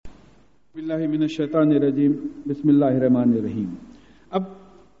باللہ من الشیطان الرجیم بسم اللہ الرحمن الرحیم۔ اب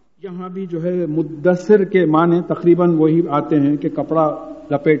یہاں بھی جو ہے مدثر کے معنی تقریباً وہی آتے ہیں کہ کپڑا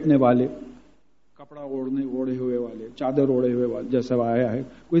لپیٹنے والے، کپڑا اوڑھے ہوئے والے، چادر اوڑھے ہوئے والے جیسا آیا ہے۔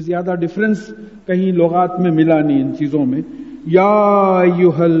 کوئی زیادہ ڈفرنس کہیں لغات میں ملا نہیں ان چیزوں میں۔ یا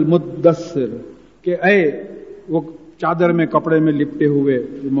ایھا المدثر، کہ اے وہ چادر میں کپڑے میں لپٹے ہوئے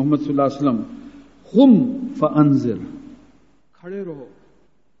محمد صلی اللہ علیہ وسلم، قم فانذر، کھڑے رہو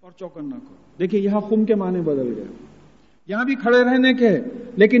اور چوکن نہ کرو۔ دیکھیے یہاں قم کے معنی بدل گئے، یہاں بھی کھڑے رہنے کے،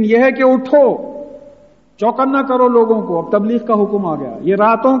 لیکن یہ ہے کہ اٹھو، چوکن نہ کرو لوگوں کو۔ اب تبلیغ کا حکم آ گیا، یہ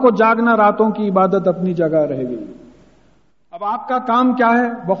راتوں کو جاگنا، راتوں کی عبادت اپنی جگہ رہ گئی۔ اب آپ کا کام کیا ہے؟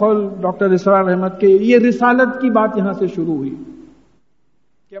 بقول ڈاکٹر اسرار احمد کے، یہ رسالت کی بات یہاں سے شروع ہوئی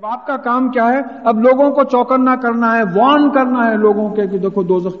کہ اب آپ کا کام کیا ہے؟ اب لوگوں کو چوکن نہ کرنا ہے، وارن کرنا ہے لوگوں کے کہ دیکھو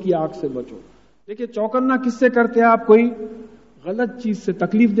دوزخ کی آگ سے بچو۔ دیکھیے چوکن نہ کس سے کرتے ہیں آپ؟ کوئی غلط چیز سے،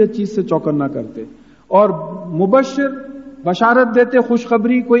 تکلیف دہ چیز سے چوکن نہ کرتے، اور مبشر بشارت دیتے،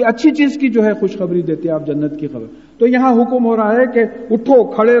 خوشخبری، کوئی اچھی چیز کی جو ہے خوشخبری دیتے آپ، جنت کی خبر۔ تو یہاں حکم ہو رہا ہے کہ اٹھو،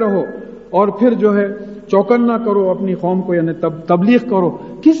 کھڑے رہو، اور پھر جو ہے چوکن نہ کرو اپنی قوم کو، یعنی تبلیغ کرو۔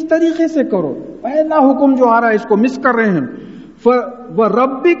 کس طریقے سے کرو؟ پہلا حکم جو آ رہا ہے اس کو مس کر رہے ہیں،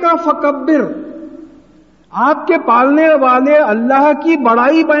 وَرَبِّكَ فَكَبِّرْ، آپ کے پالنے والے اللہ کی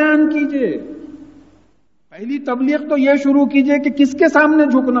بڑائی بیان کیجئے۔ پہلی تبلیغ تو یہ شروع کیجئے کہ کس کے سامنے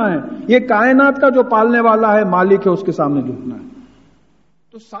جھکنا ہے؟ یہ کائنات کا جو پالنے والا ہے، مالک ہے، اس کے سامنے جھکنا ہے۔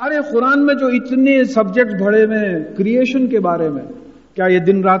 تو سارے قرآن میں جو اتنے سبجیکٹ بڑھے ہوئے ہیں کریشن کے بارے میں، کیا یہ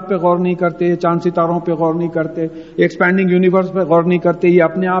دن رات پہ غور نہیں کرتے؟ چاند ستاروں پہ غور نہیں کرتے؟ ایکسپینڈنگ یونیورس پہ غور نہیں کرتے؟ یہ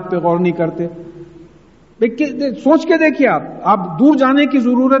اپنے آپ پہ غور نہیں کرتے؟ سوچ کے دیکھیے، آپ دور جانے کی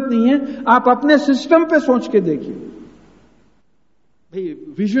ضرورت نہیں ہے، آپ اپنے سسٹم پہ سوچ کے دیکھیے۔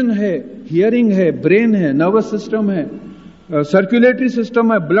 ویژن ہے، ہیئرنگ ہے، برین ہے، نروس سسٹم ہے، سرکولیٹری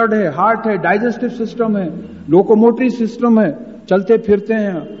سسٹم ہے، بلڈ ہے، ہارٹ ہے، ڈائجسٹو سسٹم ہے، لوکوموٹری سسٹم ہے، چلتے پھرتے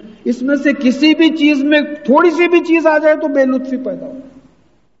ہیں۔ اس میں سے کسی بھی چیز میں تھوڑی سی بھی چیز آ جائے تو بے لطفی پیدا ہو۔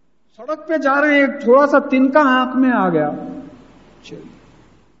 سڑک پہ جا رہے ہیں، ایک تھوڑا سا تنکا آنکھ میں آ گیا،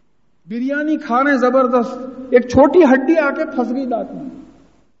 بریانی کھا رہے ہیں زبردست، ایک چھوٹی ہڈی آ کے پھنس گئی دانت میں،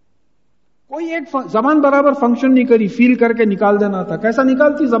 کوئی ایک زبان برابر فنکشن نہیں کری، فیل کر کے نکال دینا تھا، کیسا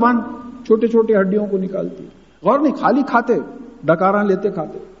نکالتی زبان؟ چھوٹے چھوٹے ہڈیوں کو نکالتی، غور نہیں، خالی کھاتے، ڈکاراں لیتے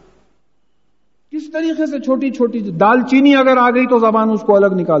کھاتے۔ کس طریقے سے چھوٹی چھوٹی دال چینی اگر آ گئی تو زبان اس کو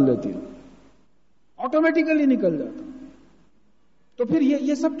الگ نکال دیتی ہے، آٹومیٹیکلی نکل جاتا۔ تو پھر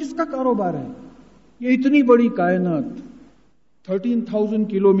یہ سب کس کا کاروبار ہے؟ یہ اتنی بڑی کائنات، 13,000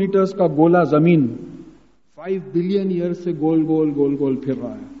 کلومیٹرز کا گولا زمین 5 بلین ایئر سے گول گول گول گول پھر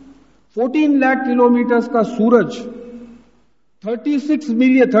رہا ہے، 14 لاکھ کلومیٹرز کا سورج،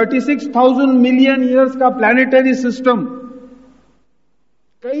 36,000 ملین ایئرز کا پلانیٹری سسٹم،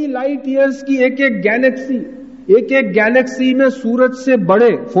 کئی لائٹ ایئرز کی ایک ایک گیلیکسی میں سورج سے بڑے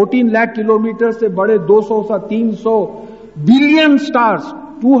 14 لاکھ کلومیٹر سے بڑے 200 سے 300 billion stars,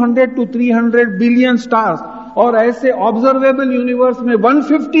 200 to 300 billion stars, اور ایسے آبزرویبل یونیورس میں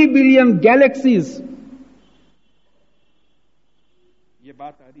 150 بلین گیلیکسیز۔ یہ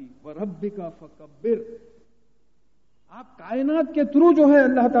بات آ رہی وَرَبِّكَ فَكَبِّرْ، آپ کائنات کے تھرو جو ہے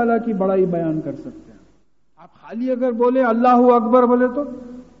اللہ تعالیٰ کی بڑائی بیان کر سکتے ہیں۔ آپ خالی اگر بولے اللہ اکبر بولے تو،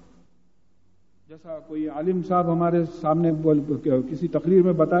 جیسا کوئی عالم صاحب ہمارے سامنے کسی تقریر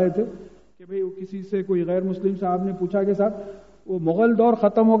میں بتائے تھے کہ بھئی کسی سے کوئی غیر مسلم صاحب نے پوچھا کہ صاحب وہ مغل دور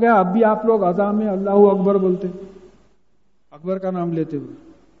ختم ہو گیا، اب بھی آپ لوگ اذان میں اللہ اکبر بولتے، اکبر کا نام لیتے ہوئے؟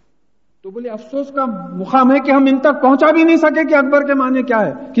 تو بولے افسوس کا مقام ہے کہ ہم ان تک پہنچا بھی نہیں سکے کہ اکبر کے معنی کیا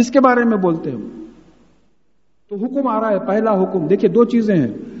ہے، کس کے بارے میں بولتے ہیں۔ تو حکم آ رہا ہے، پہلا حکم دیکھیے، دو چیزیں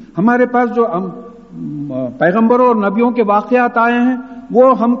ہیں ہمارے پاس جو پیغمبروں اور نبیوں کے واقعات آئے ہیں،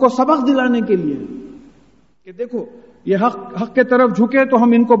 وہ ہم کو سبق دلانے کے لیے کہ دیکھو یہ حق کے طرف جھکے تو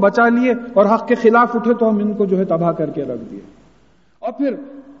ہم ان کو بچا لیے، اور حق کے خلاف اٹھے تو ہم ان کو جو ہے تباہ کر کے رکھ دیے۔ اور پھر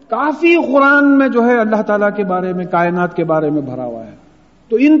کافی قرآن میں جو ہے اللہ تعالیٰ کے بارے میں، کائنات کے بارے میں بھرا ہوا ہے،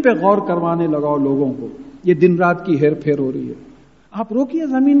 تو ان پہ غور کروانے لگاؤ لوگوں کو۔ یہ دن رات کی ہیر پھیر ہو رہی ہے، آپ روکیے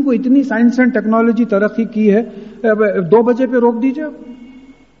زمین کو، اتنی سائنس اینڈ ٹیکنالوجی ترقی کی ہے، 2 بجے پہ روک دیجئے،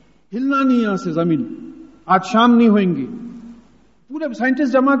 ہلنا نہیں یہاں سے زمین، آج شام نہیں ہوئیں گی، پورے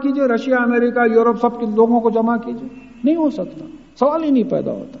سائنٹسٹ جمع کیجئے، رشیا، امریکہ، یورپ، سب کے لوگوں کو جمع کیجئے، نہیں ہو سکتا، سوال ہی نہیں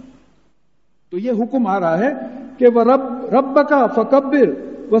پیدا ہوتا۔ تو یہ حکم آ رہا ہے کہ رَبَّكَ فَكَبِّرْ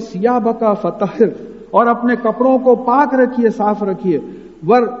وَثِيَابَكَ فَطَهِّرْ، اور اپنے کپڑوں کو پاک رکھیے، صاف رکھیے،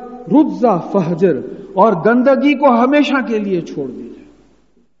 وَالرُّجْزَ فَاهْجُرْ، اور گندگی کو ہمیشہ کے لیے چھوڑ دیجیے۔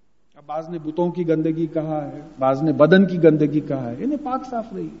 اب بعض نے بتوں کی گندگی کہا ہے، بعض نے بدن کی گندگی کہا ہے، یعنی پاک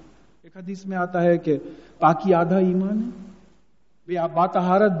صاف رہیے۔ ایک حدیث میں آتا ہے کہ پاکی آدھا ایمان ہے، بھی آپ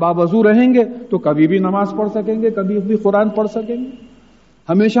باطہارت باوضو رہیں گے تو کبھی بھی نماز پڑھ سکیں گے, کبھی بھی قرآن پڑھ سکیں گے.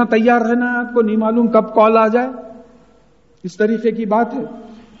 ہمیشہ تیار رہنا ہے آپ کو, نہیں معلوم کب کال آ جائے, اس طریقے کی بات ہے.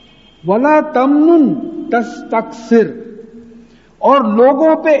 وَلَا تَمْنُن تَسْتَكْثِرْ, اور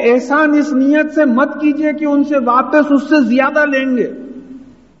لوگوں پہ احسان اس نیت سے مت کیجئے کہ ان سے واپس اس سے زیادہ لیں گے.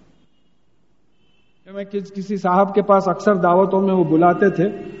 میں کسی صاحب کے پاس اکثر دعوتوں میں وہ بلاتے تھے,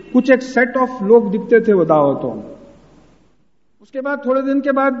 کچھ ایک سیٹ آف لوگ دکھتے تھے وہ دعوتوں میں. اس کے بعد تھوڑے دن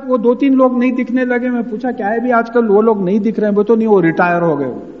کے بعد وہ 2-3 لوگ نہیں دکھنے لگے. میں پوچھا کیا ہے بھی آج کل وہ لوگ نہیں دکھ رہے ہیں؟ وہ تو نہیں, وہ ریٹائر ہو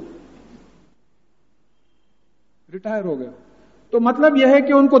گئے, ریٹائر ہو گئے. تو مطلب یہ ہے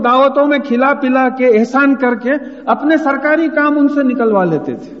کہ ان کو دعوتوں میں کھلا پلا کے احسان کر کے اپنے سرکاری کام ان سے نکلوا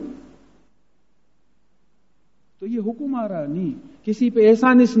لیتے تھے. تو یہ حکم آ رہا نہیں, کسی پہ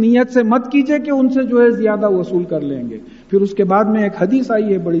احسان اس نیت سے مت کیجئے کہ ان سے جو ہے زیادہ وصول کر لیں گے. پھر اس کے بعد میں ایک حدیث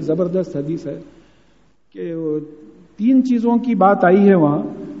آئی ہے, بڑی زبردست حدیث ہے, کہ 3 چیزوں کی بات آئی ہے وہاں,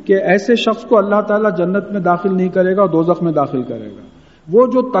 کہ ایسے شخص کو اللہ تعالیٰ جنت میں داخل نہیں کرے گا اور دوزخ میں داخل کرے گا. وہ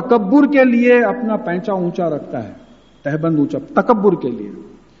جو تکبر کے لیے اپنا پینچا اونچا رکھتا ہے, تہبند اونچا تکبر کے لیے,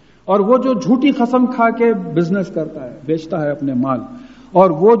 اور وہ جو جھوٹی قسم کھا کے بزنس کرتا ہے, بیچتا ہے اپنے مال, اور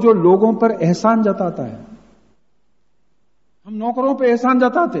وہ جو لوگوں پر احسان جتاتا ہے. ہم نوکروں پہ احسان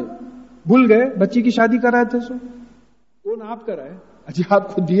جتاتے, بھول گئے بچی کی شادی کرائے تھے, سو کون آپ کرائے, اجی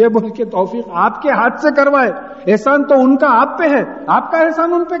آپ کو دیے بول کے توفیق آپ کے ہاتھ سے کروائے, احسان تو ان کا آپ پہ ہے, آپ کا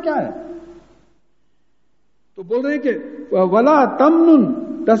احسان ان پہ کیا ہے؟ تو بول رہے کہ وَلَا تَمْنُن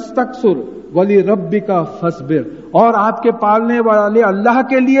تَسْتَكْثِرْ وَلِرَبِّكَ فَاصْبِرْ, اور آپ کے پالنے والے اللہ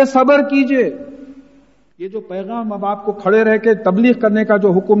کے لیے صبر کیجئے. یہ جو پیغام اب آپ کو کھڑے رہ کے تبلیغ کرنے کا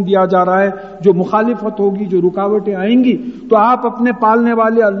جو حکم دیا جا رہا ہے, جو مخالفت ہوگی, جو رکاوٹیں آئیں گی, تو آپ اپنے پالنے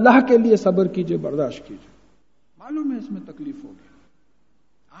والے اللہ کے لیے صبر کیجئے, برداشت کیجئے. معلوم ہے اس میں تکلیف ہوگی,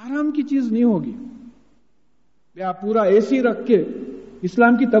 آرام کی چیز نہیں ہوگی. آپ پورا اے سی رکھ کے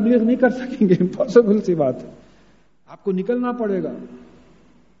اسلام کی تبلیغ نہیں کر سکیں گے, امپاسبل سی بات ہے. آپ کو نکلنا پڑے گا,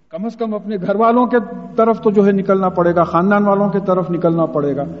 کم از کم اپنے گھر والوں کے طرف تو جو ہے نکلنا پڑے گا, خاندان والوں کے طرف نکلنا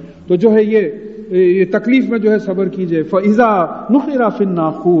پڑے گا. تو جو ہے یہ تکلیف میں جو ہے صبر کیجئے. فَإِذَا نُخِرَ فِي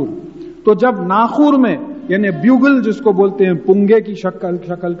النَّاخُورِ, تو جب ناخور میں, یعنی بیوگل جس کو بولتے ہیں, پنگے کی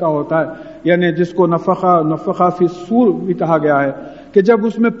شکل کا ہوتا ہے, یعنی جس کو نفخہ فی الصور بھی کہا گیا ہے, کہ جب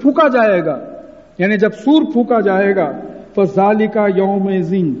اس میں پھونکا جائے گا, یعنی جب سور پھونکا جائے گا, فَذَلِكَ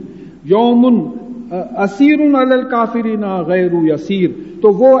يَوْمَئِذٍ يَوْمٌ أَسِيرٌ عَلَى الْكَافِرِينَ غَيْرُ يَسِيرٌ, تو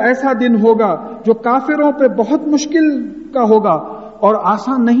وہ ایسا دن ہوگا جو کافروں پہ بہت مشکل کا ہوگا اور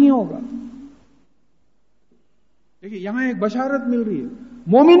آسان نہیں ہوگا. دیکھیے یہاں ایک بشارت مل رہی ہے,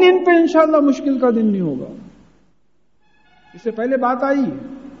 مومنین پہ انشاءاللہ مشکل کا دن نہیں ہوگا. اس سے پہلے بات آئی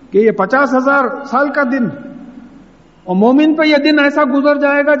کہ یہ 50,000 سال کا دن, اور مومن پہ یہ دن ایسا گزر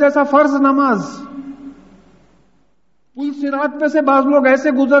جائے گا جیسا فرض نماز. پل صراط پہ سے بعض لوگ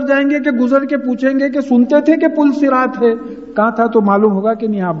ایسے گزر جائیں گے کہ گزر کے پوچھیں گے کہ سنتے تھے کہ پل صراط ہے, کہاں تھا؟ تو معلوم ہوگا کہ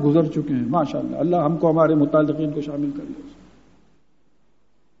نہیں, آپ گزر چکے ہیں. ماشاءاللہ, اللہ ہم کو ہمارے متعلقین کو شامل کر لے.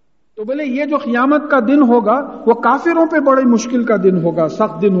 تو بولے یہ جو قیامت کا دن ہوگا وہ کافروں پہ بڑی مشکل کا دن ہوگا,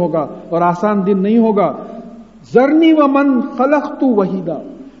 سخت دن ہوگا, اور آسان دن نہیں ہوگا. ذرنی ومن خلقت وحیدا,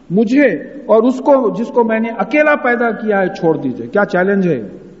 مجھے اور اس کو جس کو میں نے اکیلا پیدا کیا ہے چھوڑ دیجئے. کیا چیلنج ہے؟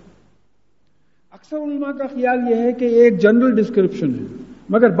 اکثر علماء کا خیال یہ ہے کہ ایک جنرل ڈسکرپشن ہے,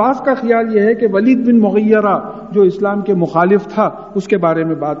 مگر بعض کا خیال یہ ہے کہ ولید بن مغیرہ جو اسلام کے مخالف تھا, اس کے بارے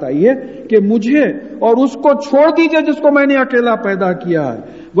میں بات آئی ہے کہ مجھے اور اس کو چھوڑ دیجئے جس کو میں نے اکیلا پیدا کیا ہے.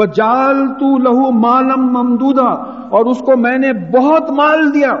 وَجَعَلْتُ لَهُ مَالًا مَمْدُودًا, اور اس کو میں نے بہت مال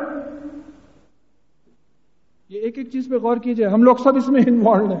دیا. یہ ایک چیز پہ غور کیجئے, ہم لوگ سب اس میں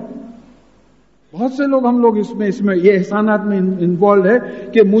انوالوڈ ہیں, بہت سے لوگ ہم لوگ اس میں یہ احسانات میں انوالوڈ ہے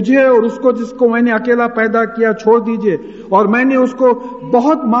کہ مجھے اور اس کو جس کو میں نے اکیلا پیدا کیا چھوڑ دیجئے, اور میں نے اس کو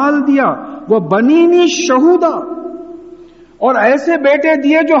بہت مال دیا. وہ بنینی شہودا, اور ایسے بیٹے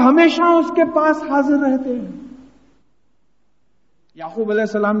دیے جو ہمیشہ اس کے پاس حاضر رہتے ہیں. یعقوب علیہ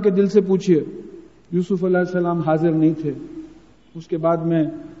السلام کے دل سے پوچھئے, یوسف علیہ السلام حاضر نہیں تھے, اس کے بعد میں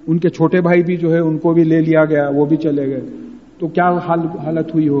ان کے چھوٹے بھائی بھی جو ہے ان کو بھی لے لیا گیا, وہ بھی چلے گئے, تو کیا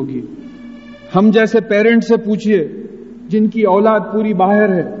حالت ہوئی ہوگی. ہم جیسے پیرنٹ سے پوچھئے جن کی اولاد پوری باہر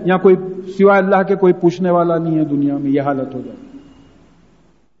ہے, یا کوئی سوائے اللہ کے کوئی پوچھنے والا نہیں ہے دنیا میں, یہ حالت ہو جائے.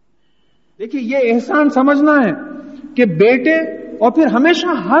 دیکھیے یہ احسان سمجھنا ہے کہ بیٹے, اور پھر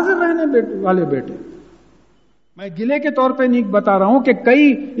ہمیشہ حاضر رہنے والے بیٹے. میں گلے کے طور پہ نہیں بتا رہا ہوں کہ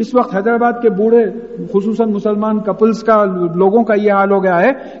کئی اس وقت حیدرآباد کے بوڑھے, خصوصاً مسلمان کپلز کا, لوگوں کا یہ حال ہو گیا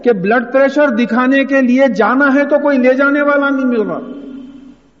ہے کہ بلڈ پریشر دکھانے کے لیے جانا ہے تو کوئی لے جانے والا نہیں مل رہا,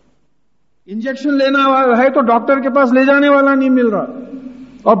 انجیکشن لینا ہے تو ڈاکٹر کے پاس لے جانے والا نہیں مل رہا.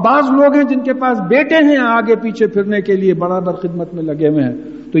 اور بعض لوگ ہیں جن کے پاس بیٹے ہیں آگے پیچھے پھرنے کے لیے برابر خدمت میں لگے ہوئے ہیں.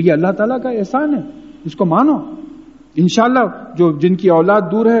 تو یہ اللہ تعالیٰ کا احسان ہے, اس کو مانو. انشاءاللہ جو جن کی اولاد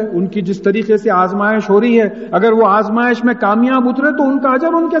دور ہے ان کی جس طریقے سے آزمائش ہو رہی ہے, اگر وہ آزمائش میں کامیاب اترے تو ان کا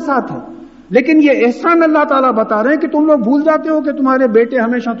اجر ان کے ساتھ ہے. لیکن یہ احسان اللہ تعالیٰ بتا رہے ہیں کہ تم لوگ بھول جاتے ہو کہ تمہارے بیٹے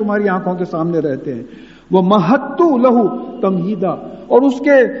ہمیشہ تمہاری آنکھوں کے سامنے رہتے ہیں. وہ مہتو لہو تمہیدا, اور اس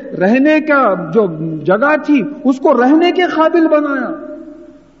کے رہنے کا جو جگہ تھی اس کو رہنے کے قابل بنایا.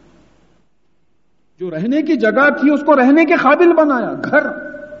 جو رہنے کی جگہ تھی اس کو رہنے کے قابل بنایا. گھر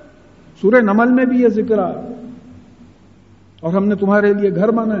سورہ نمل میں بھی یہ ذکر آیا, اور ہم نے تمہارے لیے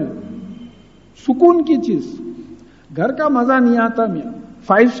گھر بنائے. سکون کی چیز, گھر کا مزہ نہیں آتا میاں,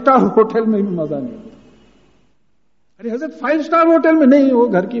 5 اسٹار ہوٹل میں بھی مزہ نہیں آتا. ارے حضرت 5 اسٹار ہوٹل میں نہیں, وہ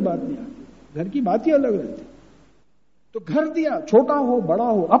گھر کی بات نہیں آتی, گھر کی بات ہی الگ رہتی. تو گھر دیا, چھوٹا ہو بڑا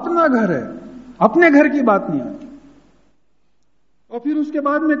ہو, اپنا گھر ہے, اپنے گھر کی بات نہیں آتی. اور پھر اس کے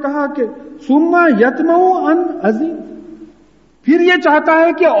بعد میں کہا کہ ثم یطمع ان ازید, پھر یہ چاہتا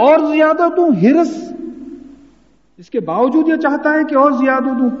ہے کہ اور زیادہ دوں, ہرس, اس کے باوجود یہ چاہتا ہے کہ اور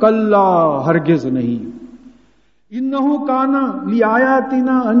زیادہ دوں. کلا, ہرگز نہیں. انہ کان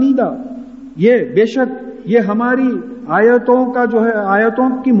لآیاتنا عنیدا, یہ بے شک یہ ہماری آیتوں کا جو ہے آیتوں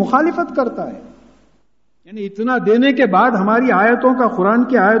کی مخالفت کرتا ہے. یعنی اتنا دینے کے بعد ہماری آیتوں کا, قرآن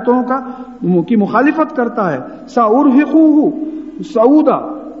کی آیتوں کا کی مخالفت کرتا ہے. سأرهقه سعودا,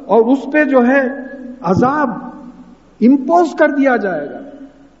 اور اس پہ جو ہے عذاب امپوز کر دیا جائے گا,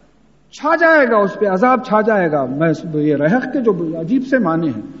 چھا جائے گا, اس پہ عذاب چھا جائے گا. میں یہ رحق کے جو عجیب سے معنی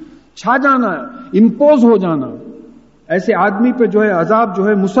ہیں, چھا جانا, امپوز ہو جانا, ایسے آدمی پہ جو ہے عذاب جو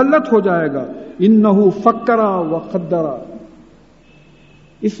ہے مسلط ہو جائے گا. انہو فکرا وقدرا,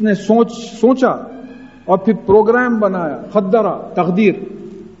 اس نے سوچا اور پھر پروگرام بنایا. قدرا تقدیر,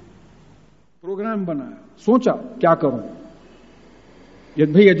 پروگرام بنایا, سوچا کیا کروں.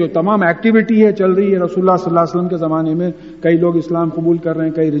 یہ جو تمام ایکٹیویٹی ہے چل رہی ہے رسول اللہ صلی اللہ علیہ وسلم کے زمانے میں, کئی لوگ اسلام قبول کر رہے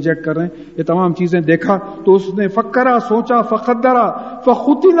ہیں, کئی ریجیکٹ کر رہے ہیں, یہ تمام چیزیں دیکھا تو اس نے فکرا, سوچا, فقدرا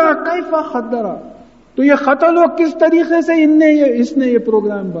فقتلا کیف قدرا, تو یہ قتل ہو کس طریقے سے اس نے یہ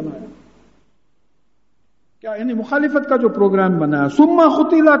پروگرام بنایا. کیا یعنی مخالفت کا جو پروگرام بنایا. ثم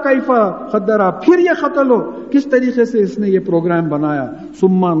قتلا کیف قدرا, پھر یہ قتل ہو کس طریقے سے اس نے یہ پروگرام بنایا.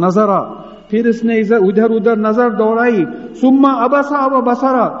 ثم نظرا, پھر اس نے ادھر ادھر نظر دوڑائی. ثم ابصا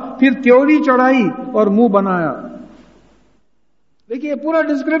وبصرا, پھر تیوری چڑھائی اور منہ بنایا. دیکھیے پورا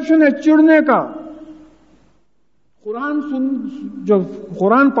ڈسکرپشن ہے چڑھنے کا. جو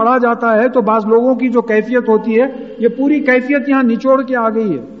قرآن پڑھا جاتا ہے تو بعض لوگوں کی جو کیفیت ہوتی ہے, یہ پوری کیفیت یہاں نچوڑ کے آ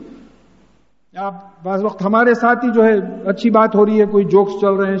گئی ہے. آپ بعض وقت ہمارے ساتھ ہی جو ہے اچھی بات ہو رہی ہے, کوئی جوکس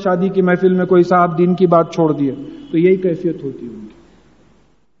چل رہے ہیں شادی کی محفل میں, کوئی صاحب دین کی بات چھوڑ دیے, تو یہی کیفیت ہوتی ہے ان کی.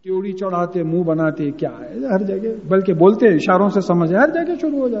 تیوری چڑھاتے, منہ بناتے, کیا ہے ہر جگہ, بلکہ بولتے اشاروں سے سمجھے, ہر جگہ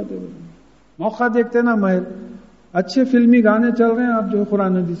شروع ہو جاتے. موقع دیکھتے نا مہر, اچھے فلمی گانے چل رہے ہیں, آپ جو ہے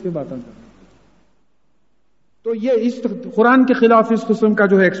قرآن حدیث کی باتیں کر رہے ہیں. تو یہ اس قرآن کے خلاف اس قسم کا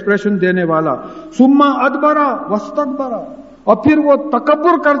جو ہے ایکسپریشن دینے والا. ثم ادبرا واستکبرا, اور پھر وہ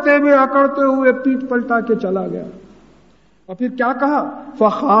تکبر کرتے ہوئے, اکڑتے ہوئے پیٹ پلٹا کے چلا گیا. اور پھر کیا کہا,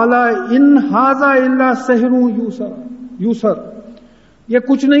 فقال ان ھذا الا سحر یوسر, یہ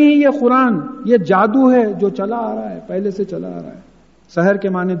کچھ نہیں, یہ قرآن یہ جادو ہے جو چلا آ رہا ہے, پہلے سے چلا آ رہا ہے. سحر کے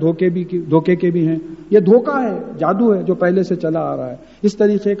معنی دھوکے کے بھی ہیں, یہ دھوکہ ہے, جادو ہے جو پہلے سے چلا آ رہا ہے. اس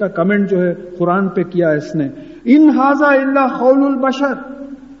طریقے کا کمنٹ جو ہے قرآن پہ کیا اس نے. ان ھذا الا قول البشر,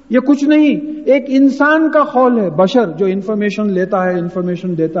 یہ کچھ نہیں ایک انسان کا قول ہے. بشر جو انفارمیشن لیتا ہے,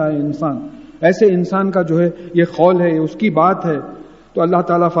 انفارمیشن دیتا ہے انسان, ایسے انسان کا جو ہے یہ قول ہے, اس کی بات ہے. تو اللہ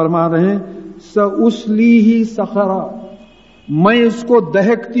تعالیٰ فرما رہے ہیں سأصلیہ سقرا, میں اس کو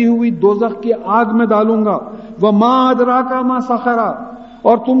دہکتی ہوئی دوزخ کی آگ میں ڈالوں گا. وما ادراک ما سقرا,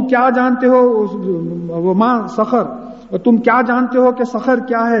 اور تم کیا جانتے ہو, وما سقر, اور تم کیا جانتے ہو کہ سقر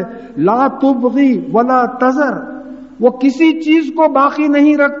کیا ہے. لا تبغی ولا تذر, وہ کسی چیز کو باقی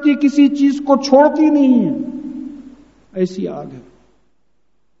نہیں رکھتی, کسی چیز کو چھوڑتی نہیں ہے. ایسی آگ ہے,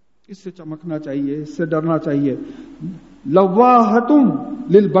 اس سے چمکنا چاہیے, اس سے ڈرنا چاہیے. لواحتم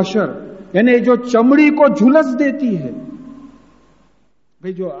للبشر, یعنی جو چمڑی کو جھلس دیتی ہے.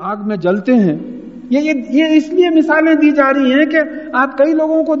 بھئی جو آگ میں جلتے ہیں, یہ اس لیے مثالیں دی جا رہی ہیں کہ آپ کئی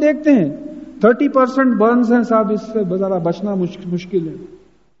لوگوں کو دیکھتے ہیں 30% برنز ہیں صاحب, اس سے ذرا بچنا مشکل ہے,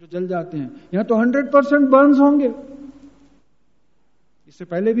 جو جل جاتے ہیں. یہاں تو 100% برنز ہوں گے. اس سے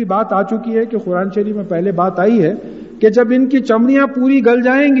پہلے بھی بات آ چکی ہے کہ قرآن شریف میں پہلے بات آئی ہے کہ جب ان کی چمڑیاں پوری گل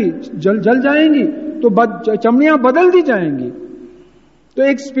جائیں گی, جل جائیں گی, تو چمڑیاں بدل دی جائیں گی. تو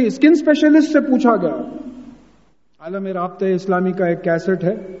ایک اسکن اسپیشلسٹ سے پوچھا گیا, عالم رابطہ اسلامی کا ایک کیسٹ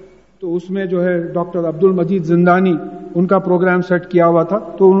ہے, تو اس میں جو ہے ڈاکٹر عبد المجید زندانی ان کا پروگرام سیٹ کیا ہوا تھا،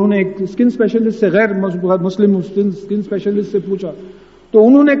 تو انہوں نے ایک اسکن اسپیشلسٹ سے، غیر مسلم اسکن اسپیشلسٹ سے پوچھا، تو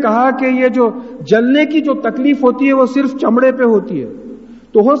انہوں نے کہا کہ یہ جو جلنے کی جو تکلیف ہوتی ہے وہ صرف چمڑے پہ ہوتی ہے،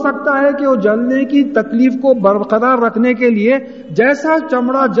 تو ہو سکتا ہے کہ وہ جلنے کی تکلیف کو برقرار رکھنے کے لیے جیسا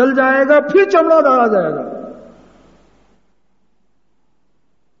چمڑا جل جائے گا پھر چمڑا ڈالا جائے گا،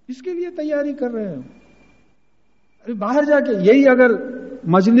 اس کے لیے تیاری کر رہے ہیں۔ ابھی باہر جا کے یہی اگر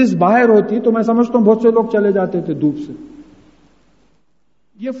مجلس باہر ہوتی تو میں سمجھتا ہوں بہت سے لوگ چلے جاتے تھے دھوپ سے۔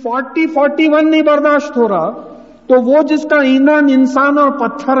 یہ 41 نہیں برداشت ہو رہا، تو وہ جس کا ایندھن انسان اور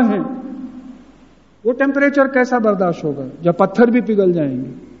پتھر ہیں، وہ ٹیمپریچر کیسا برداشت ہوگا جب پتھر بھی پگھل جائیں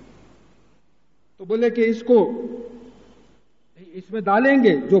گے؟ تو بولے کہ اس کو اس میں ڈالیں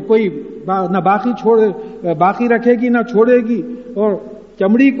گے، جو کوئی نہ باقی رکھے گی نہ چھوڑے گی، اور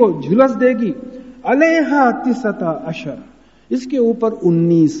چمڑی کو جھلس دے گی۔ علیہا 19 اس کے اوپر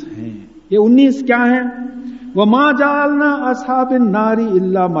 19 ہیں۔ یہ 19 کیا ہیں؟ وما جعلنا اصحاب النار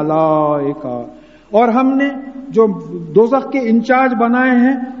الا ملائکہ، اور ہم نے جو دوزخ کے انچارج بنائے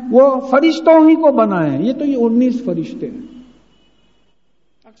ہیں وہ فرشتوں ہی کو بنائے ہیں۔ یہ تو یہ 19 فرشتے ہیں۔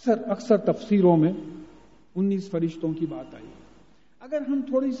 اکثر تفسیروں میں 19 فرشتوں کی بات آئی۔ اگر ہم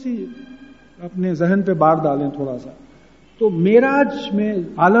تھوڑی سی اپنے ذہن پہ بار ڈالیں تھوڑا سا، تو معراج میں،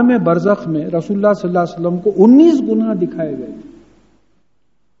 عالم برزخ میں رسول اللہ صلی اللہ علیہ وسلم کو 19 گناہ دکھائے گئے تھے،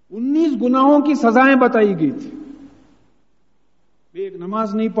 19 گناہوں کی سزائیں بتائی گئی تھی۔ ایک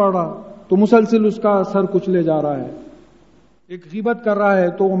نماز نہیں پڑھ رہا تو مسلسل اس کا سر کچلے جا رہا ہے، ایک غیبت کر رہا ہے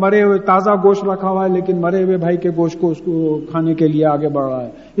تو مرے ہوئے تازہ گوشت رکھا ہوا ہے لیکن مرے ہوئے بھائی کے گوشت کو اس کو کھانے کے لیے آگے بڑھ رہا ہے،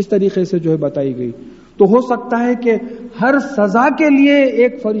 اس طریقے سے جو ہے بتائی گئی۔ تو ہو سکتا ہے کہ ہر سزا کے لیے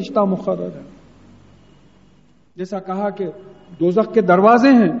ایک فرشتہ مقرر ہے۔ جیسا کہا کہ دوزخ کے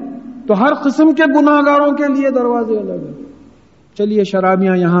دروازے ہیں تو ہر قسم کے گناہگاروں کے لیے دروازے الگ ہیں۔ چلیے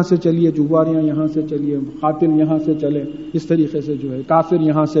شرابیاں یہاں سے چلیے، جواریاں یہاں سے چلیے، قاتل یہاں سے چلے، اس طریقے سے جو ہے کافر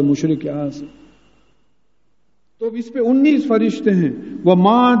یہاں سے، مشرک یہاں سے۔ تو اس پہ 19 فرشتے ہیں۔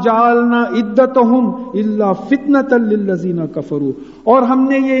 وَمَا جَعَلْنَا عِدَّتَهُمْ إِلَّا فِتْنَةً لِلَّذِينَ كَفَرُوا، اور ہم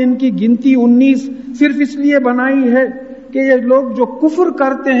نے یہ ان کی گنتی 19 صرف اس لیے بنائی ہے کہ یہ لوگ جو کفر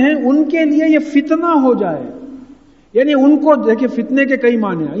کرتے ہیں ان کے لیے یہ فتنہ ہو جائے، یعنی ان کو دیکھیں فتنے کے کئی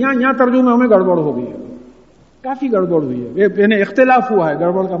معنی ہیں۔ یہاں ترجمے میں گڑبڑ ہو گئی ہے، کافی گڑبڑ ہوئی ہے، یعنی اختلاف ہوا ہے۔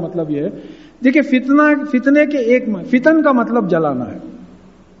 گڑبڑ کا مطلب یہ ہے، دیکھیں فتنے کے ایک فتن کا مطلب جلانا ہے،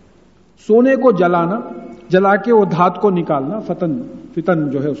 سونے کو جلانا، جلا کے وہ دھات کو نکالنا، فتن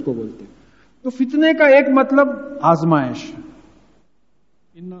جو ہے اس کو بولتے ہیں۔ تو فتنے کا ایک مطلب آزمائش،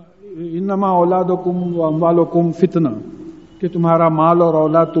 انما اولادکم واموالکم فتنہ، کہ تمہارا مال اور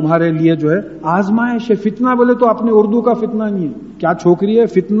اولاد تمہارے لیے جو ہے آزمائش ہے۔ فتنہ بولے تو اپنے اردو کا فتنہ نہیں ہے، کیا چھوکری ہے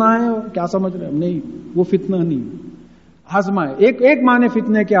فتنہ ہے، کیا سمجھ رہے ہیں؟ نہیں، وہ فتنہ نہیں، آزمائش۔ ایک معنی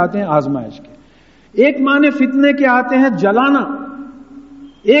فتنے کے آتے ہیں آزمائش کے، ایک معنی فتنے کے آتے ہیں جلانا،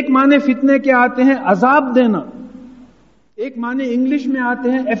 ایک معنی فتنے کے آتے ہیں عذاب دینا، ایک معنی انگلش میں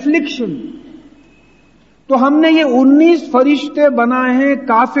آتے ہیں ایفلکشن۔ تو ہم نے یہ 19 فرشتے بنائے ہیں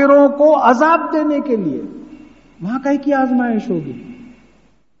کافروں کو عذاب دینے کے لیے۔ وہاں کہیں کی آزمائش ہوگی؟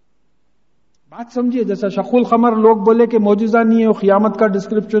 بات سمجھیے۔ جیسا شق القمر لوگ بولے کہ معجزہ نہیں ہے، وہ قیامت کا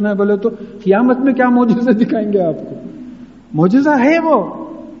ڈسکرپشن ہے، بولے تو قیامت میں کیا معجزے دکھائیں گے آپ کو؟ معجزہ ہے وہ۔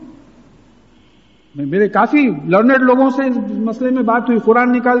 میرے کافی لرنڈ لوگوں سے اس مسئلے میں بات ہوئی،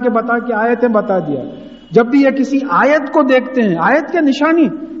 قرآن نکال کے بتا کے آیتیں بتا دیا۔ جب بھی یہ کسی آیت کو دیکھتے ہیں، آیت کے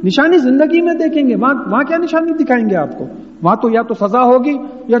نشانی زندگی میں دیکھیں گے، وہاں کیا نشانی دکھائیں گے آپ کو؟ وہاں تو یا تو سزا ہوگی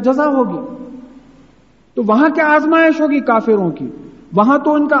یا جزا ہوگی۔ تو وہاں کیا آزمائش ہوگی کافروں کی؟ وہاں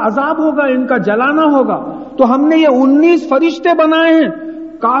تو ان کا عذاب ہوگا، ان کا جلانا ہوگا۔ تو ہم نے یہ 19 فرشتے بنائے ہیں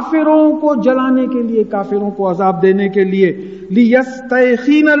کافروں کو جلانے کے لیے، کافروں کو عذاب دینے کے لیے۔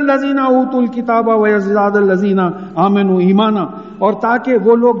 لِيَسْتَيْقِنَ الَّذِينَ أُوتُوا الْكِتَابَ وَيَزْدَادَ الَّذِينَ آمَنُوا إِيمَانًا، اور تاکہ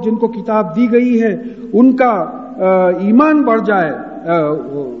وہ لوگ جن کو کتاب دی گئی ہے ان کا ایمان بڑھ جائے،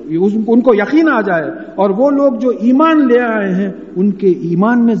 ان کو یقین آ جائے، اور وہ لوگ جو ایمان لے آئے ہیں ان کے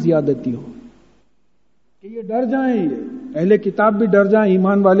ایمان میں زیادتی ہو، کہ یہ ڈر جائیں، اہل کتاب بھی ڈر جائیں،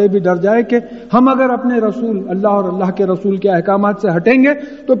 ایمان والے بھی ڈر جائیں کہ ہم اگر اپنے رسول اللہ اور اللہ کے رسول کے احکامات سے ہٹیں گے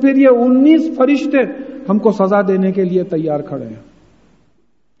تو پھر یہ 19 فرشتے ہم کو سزا دینے کے لیے تیار کھڑے ہیں،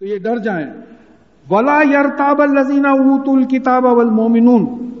 تو یہ ڈر جائیں۔ وَلَا يَرْتَابَ الَّذِينَ أُوتُوا الْكِتَابَ وَالْمُؤْمِنُونَ،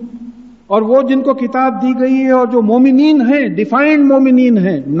 اور وہ جن کو کتاب دی گئی ہے اور جو مومنین ہیں، ڈیفائنڈ مومنین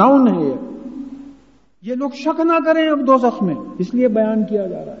ہیں، ناؤن ہے، یہ لوگ شک نہ کریں اب دوزخ میں، اس لیے بیان کیا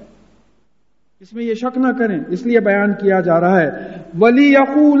جا رہا ہے، اس میں یہ شک نہ کریں اس لیے بیان کیا جا رہا ہے۔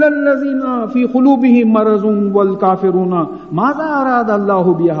 وَلِيَقُولَ الَّذِينَ فِي قُلُوبِهِم مَّرَضٌ وَالْكَافِرُونَ مَاذَا أَرَادَ اللَّهُ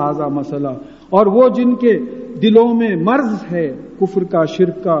بِهَٰذَا مَثَلًا، اور وہ جن کے دلوں میں مرض ہے، کفر کا،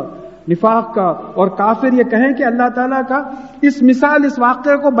 شرک کا، نفاق کا اور کافر یہ کہیں کہ اللہ تعالیٰ کا اس مثال اس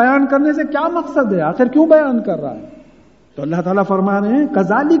واقعے کو بیان کرنے سے کیا مقصد ہے، آخر کیوں بیان کر رہا ہے؟ تو اللہ تعالیٰ فرما رہے ہیں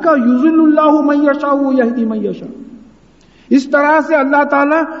کذالک یضل اللہ من یشاء یہدی من یشاء، اس طرح سے اللہ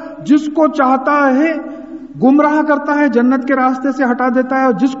تعالیٰ جس کو چاہتا ہے گمراہ کرتا ہے، جنت کے راستے سے ہٹا دیتا ہے،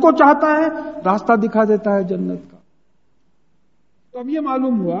 اور جس کو چاہتا ہے راستہ دکھا دیتا ہے جنت کا۔ تو اب یہ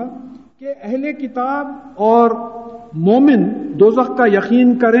معلوم ہوا کہ اہل کتاب اور مومن دوزخ کا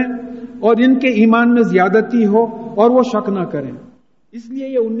یقین کریں اور ان کے ایمان میں زیادتی ہو اور وہ شک نہ کریں، اس لیے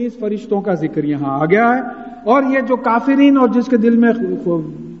یہ 19 فرشتوں کا ذکر یہاں آ گیا ہے۔ اور یہ جو کافرین اور جس کے دل میں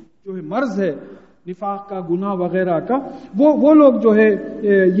جو ہے مرض ہے نفاق کا، گناہ وغیرہ کا، وہ لوگ جو ہے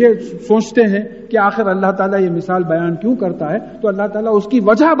یہ سوچتے ہیں کہ آخر اللہ تعالیٰ یہ مثال بیان کیوں کرتا ہے، تو اللہ تعالیٰ اس کی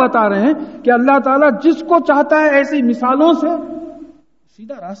وجہ بتا رہے ہیں کہ اللہ تعالیٰ جس کو چاہتا ہے ایسی مثالوں سے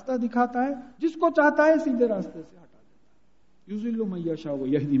سیدھا راستہ دکھاتا ہے، جس کو چاہتا ہے سیدھے راستے سے ہٹا دیتا ہے۔ یضل من یشاء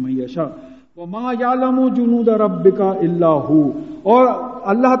ویہدی من یشاء وما یعلم جنود ربک الا ہو، اور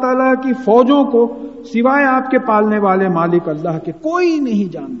اللہ تعالیٰ کی فوجوں کو سوائے آپ کے پالنے والے مالک اللہ کے کوئی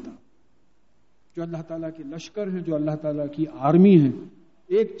نہیں جانتا۔ جو اللہ تعالیٰ کے لشکر ہیں، جو اللہ تعالیٰ کی آرمی ہے،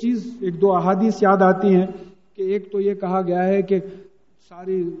 ایک دو احادیث یاد آتی ہیں کہ ایک تو یہ کہا گیا ہے کہ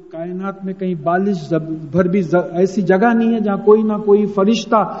ساری کائنات میں کہیں بالش بھر بھی ایسی جگہ نہیں ہے جہاں کوئی نہ کوئی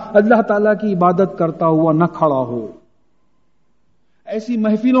فرشتہ اللہ تعالیٰ کی عبادت کرتا ہوا نہ کھڑا ہو۔ ایسی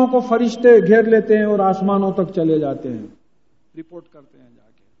محفلوں کو فرشتے گھیر لیتے ہیں اور آسمانوں تک چلے جاتے ہیں، رپورٹ کرتے ہیں جا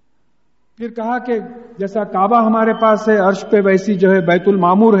کے۔ پھر کہا کہ جیسا کعبہ ہمارے پاس ہے عرش پہ، ویسی جو ہے بیت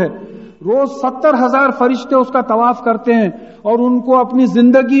المعمور ہے، روز 70,000 فرشتے اس کا طواف کرتے ہیں اور ان کو اپنی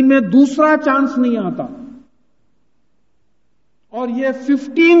زندگی میں دوسرا چانس نہیں آتا، اور یہ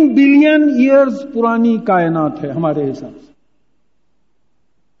 15 بلین ایئرز پرانی کائنات ہے ہمارے حساب سے۔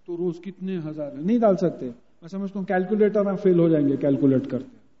 تو روز کتنے ہزار نہیں ڈال سکتے، میں سمجھتا ہوں کیلکولیٹر میں فیل ہو جائیں گے کیلکولیٹ کرتے۔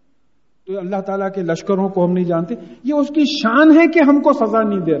 تو اللہ تعالیٰ کے لشکروں کو ہم نہیں جانتے، یہ اس کی شان ہے کہ ہم کو سزا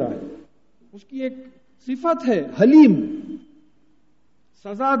نہیں دے رہا ہے، اس کی ایک صفت ہے حلیم،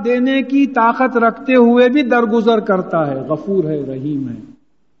 سزا دینے کی طاقت رکھتے ہوئے بھی درگزر کرتا ہے، غفور ہے، رحیم ہے،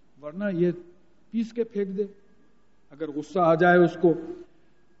 ورنہ یہ پیس کے پھینک دے اگر غصہ آ جائے اس کو۔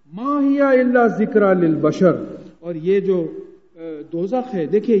 ما ہی الا ذکر للبشر، اور یہ جو دوزخ ہے،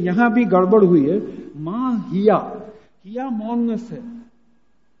 دیکھیے یہاں بھی گڑبڑ ہوئی ہے، ما ہیا مؤنث ہے،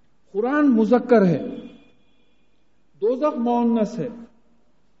 قرآن مذکر ہے، دوزخ مؤنث ہے،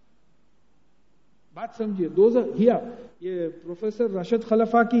 بات سمجھیے، دوزخ ہیا، یہ پروفیسر راشد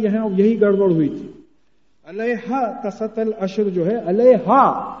خلفہ کی یہاں یہی گڑبڑ ہوئی تھی۔ علیہا تست الاشر جو ہے علیہا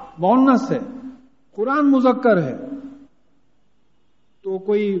مؤنث ہے، قرآن مذکر ہے۔ تو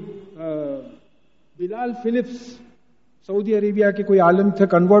کوئی بلال فلپس سعودی عربیہ کے کوئی عالم تھے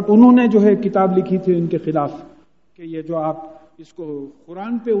کنورٹ، انہوں نے جو ہے کتاب لکھی تھی ان کے خلاف کہ یہ جو آپ اس کو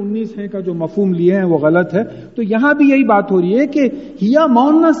قرآن پہ 19 ہیں کا جو مفہوم لیے ہیں وہ غلط ہے۔ تو یہاں بھی یہی بات ہو رہی ہے کہ ہیا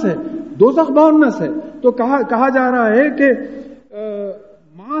مؤنث ہے، دوزخ مؤنث ہے، تو کہا جا رہا ہے کہ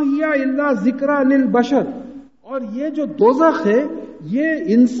ما ہیا الا ذکر للبشر، اور یہ جو دوزخ ہے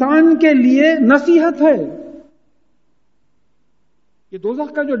یہ انسان کے لیے نصیحت ہے۔ یہ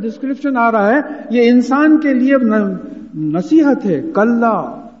دوزخ کا جو ڈسکرپشن آ رہا ہے یہ انسان کے لیے نصیحت ہے، کلا،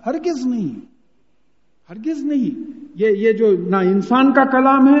 ہرگز نہیں، ہرگز نہیں۔ یہ جو نہ انسان کا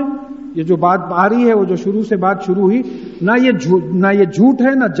کلام ہے، یہ جو بات آ رہی ہے وہ جو شروع سے بات شروع ہوئی، نہ یہ جھوٹ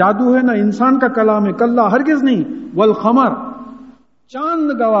ہے، نہ جادو ہے، نہ انسان کا کلام ہے، کلا، ہرگز نہیں۔ والقمر،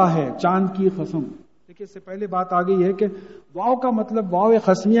 چاند گواہ ہے، چاند کی قسم۔ دیکھیے اس سے پہلے بات آ گئی ہے کہ واو کا مطلب، واو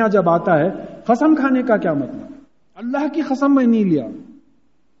قسمیہ جب آتا ہے، قسم کھانے کا کیا مطلب؟ اللہ کی قسم میں نہیں لیا،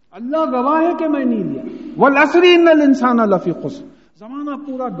 اللہ گواہ ہے کہ میں نہیں لیا۔ والعصر ان الانسان لفی خسر، زمانہ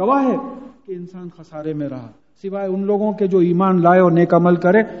پورا گواہ ہے کہ انسان خسارے میں رہا، سوائے ان لوگوں کے جو ایمان لائے اور نیک عمل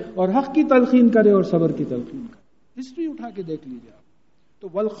کرے اور حق کی تلقین کرے اور صبر کی تلقین کرے۔ ہسٹری اٹھا کے دیکھ لیجیے آپ۔ تو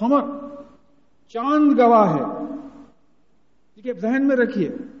والقمر، چاند گواہ ہے۔ دیکھیے ذہن میں رکھیے،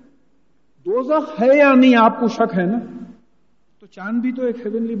 دوزخ ہے یا نہیں آپ کو شک ہے نا، تو چاند بھی تو ایک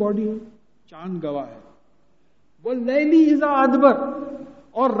ہیونلی باڈی ہے، چاند گواہ ہے۔ واللیل اذا ادبر،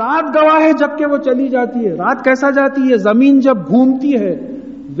 اور رات گواہ ہے جب کہ وہ چلی جاتی ہے۔ رات کیسا جاتی ہے؟ زمین جب گھومتی ہے،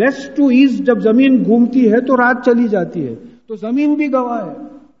 ویسٹ ٹو ایسٹ جب زمین گھومتی ہے تو رات چلی جاتی ہے، تو زمین بھی گواہ ہے،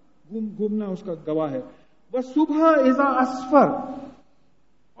 گھومنا اس کا گواہ ہے۔ والصبح اذا اسفر،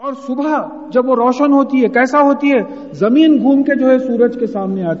 اور صبح جب وہ روشن ہوتی ہے، کیسا ہوتی ہے؟ زمین گھوم کے جو ہے سورج کے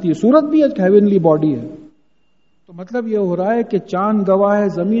سامنے آتی ہے۔ سورج بھی ایک ہیونلی باڈی ہے۔ تو مطلب یہ ہو رہا ہے کہ چاند گواہ ہے،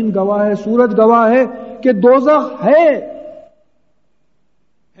 زمین گواہ ہے، سورج گواہ ہے کہ دوزخ ہے،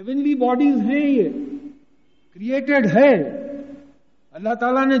 ہیونلی باڈیز ہیں، یہ کریٹڈ ہے۔ اللہ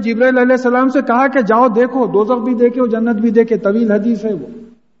تعالیٰ نے جبرائیل علیہ السلام سے کہا کہ جاؤ دیکھو، دوزخ بھی دیکھو، جنت بھی دیکھے، طویل حدیث ہے وہ۔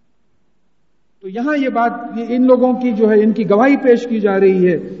 تو یہاں یہ بات ان لوگوں کی جو ہے ان کی گواہی پیش کی جا رہی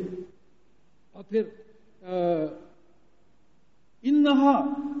ہے. اور پھر انہا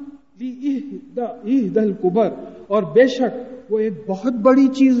لإحدى الکبر، اور بے شک وہ ایک بہت بڑی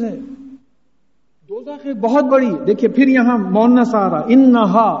چیز ہے. دوزخ ایک بہت بڑی، دیکھیے پھر یہاں مؤنث آ رہا،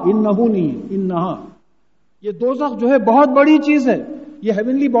 انہا، انہو نہیں، انہا. یہ دوزخ جو ہے بہت بڑی چیز ہے. یہ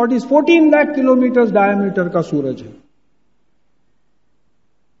ہیونلی باڈیز 14 لاکھ کلومیٹر ڈائیمیٹر کا سورج ہے.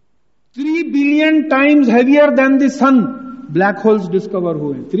 3 بلین ٹائمز ہیویئر دین دی سن بلیک ہولز ڈسکور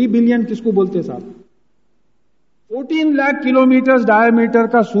ہوئے. 3 بلین کس کو بولتے صاحب؟ 14 لاکھ کلومیٹر ڈائیمیٹر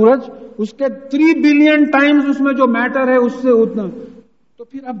کا سورج، اس کے 3 بلین ٹائمز اس میں جو میٹر ہے اس سے اتنا. تو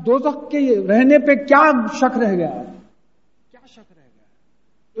پھر اب دوزخ کے رہنے پہ کیا شک رہ گیا؟ کیا شک رہ گیا؟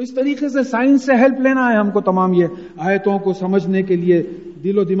 تو اس طریقے سے سائنس سے ہیلپ لینا ہے ہم کو تمام یہ آیتوں کو سمجھنے کے لیے،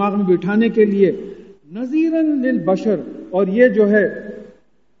 دل و دماغ میں بٹھانے کے لیے. نذیراً للبشر، اور یہ جو ہے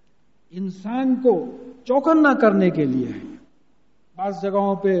انسان کو چوکنا کرنے کے لیے ہے. بعض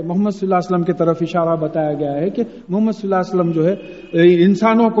جگہوں پہ محمد صلی اللہ علیہ وسلم کی طرف اشارہ بتایا گیا ہے کہ محمد صلی اللہ علیہ وسلم جو ہے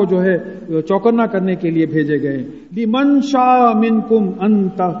انسانوں کو جو ہے چوکنا کرنے کے لیے بھیجے گئے. لمن شاء منکم ان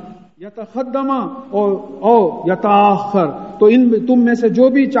یتقدم او یتاخر، تو ان تم میں سے جو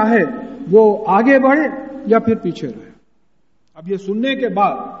بھی چاہے وہ آگے بڑھے یا پھر پیچھے رہے. اب یہ سننے کے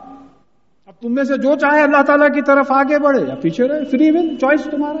بعد اب تم میں سے جو چاہے اللہ تعالیٰ کی طرف آگے بڑھے یا پیچھے رہے. فری ول، چوائس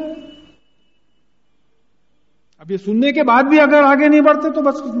تمہارا ہے. اب یہ سننے کے بعد بھی اگر آگے نہیں بڑھتے تو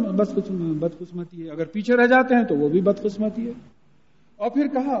بدقسمتی ہے، اگر پیچھے رہ جاتے ہیں تو وہ بھی بدقسمتی ہے. اور پھر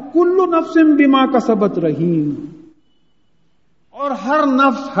کہا کل نفس بما کسبت رہین، اور ہر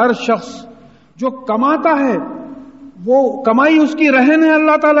نفس، ہر شخص جو کماتا ہے وہ کمائی اس کی رہن ہے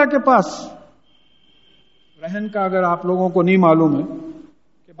اللہ تعالیٰ کے پاس. رہن کا اگر آپ لوگوں کو نہیں معلوم ہے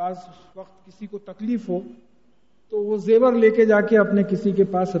کہ بعض وقت کسی کو تکلیف ہو تو وہ زیور لے کے جا کے اپنے کسی کے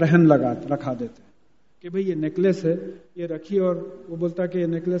پاس رہن رکھا دیتے ہیں کہ بھئی یہ نیکلس ہے، یہ رکھیے، اور وہ بولتا کہ یہ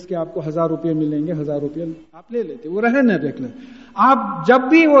نیکلس کے آپ کو 1000 روپے ملیں گے، 1000 روپے آپ لے لیتے. وہ رہن ہے نیکلس. آپ جب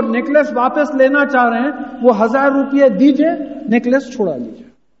بھی وہ نیکلس واپس لینا چاہ رہے ہیں وہ 1000 روپے دیجئے، نیکلس چھوڑا لیجئے.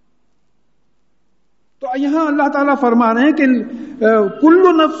 تو یہاں اللہ تعالیٰ فرما رہے ہیں کہ کل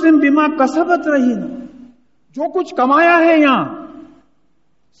نفس بما کسبت رہین، جو کچھ کمایا ہے یہاں،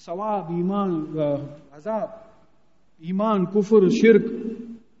 ثواب، ایمان، عذاب، ایمان، کفر، شرک،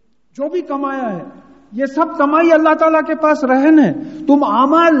 جو بھی کمایا ہے یہ سب کمائی اللہ تعالیٰ کے پاس رہن ہے. تم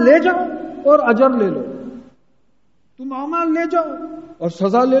اعمال لے جاؤ اور اجر لے لو. تم اعمال لے جاؤ اور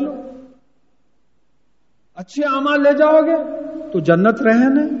سزا لے لو. اچھے اعمال لے جاؤ گے تو جنت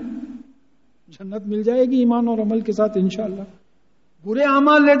رہن ہے، جنت مل جائے گی ایمان اور عمل کے ساتھ انشاءاللہ. برے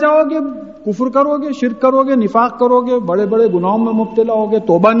اعمال لے جاؤ گے، کفر کرو گے، شرک کرو گے، نفاق کرو گے، بڑے بڑے گناہوں میں مبتلا ہوگے،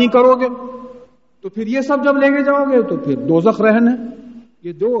 توبہ نہیں کرو گے، تو پھر یہ سب جب لے کے جاؤ گے تو پھر دوزخ رہن ہے.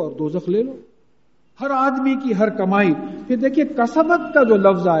 یہ دو اور دوزخ لے لو. ہر آدمی کی ہر کمائی. پھر دیکھیے کسبت کا جو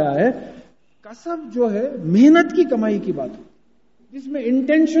لفظ آیا ہے، کسب جو ہے محنت کی کمائی کی بات ہے، جس میں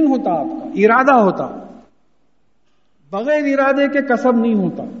انٹینشن ہوتا، آپ کا ارادہ ہوتا. بغیر ارادے کے کسب نہیں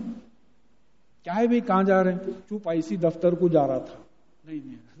ہوتا. کیا ہے بھائی کہاں جا رہے ہیں؟ چوپ ایسی دفتر کو جا رہا تھا.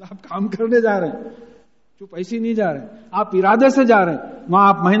 نہیں، آپ کام کرنے جا رہے ہیں، چوپ ایسی نہیں جا رہے ہیں، آپ ارادے سے جا رہے ہیں. وہاں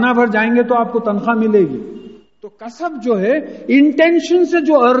آپ مہینہ بھر جائیں گے تو آپ کو تنخواہ ملے گی. تو کسب جو ہے انٹینشن سے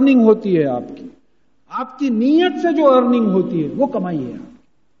جو ارننگ ہوتی ہے، آپ کی نیت سے جو ارننگ ہوتی ہے وہ کمائی ہے.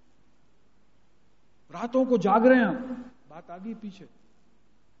 راتوں کو جاگ رہے ہیں آپ، بات آگے پیچھے،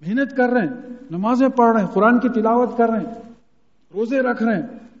 محنت کر رہے ہیں، نمازیں پڑھ رہے ہیں، قرآن کی تلاوت کر رہے ہیں، روزے رکھ رہے ہیں،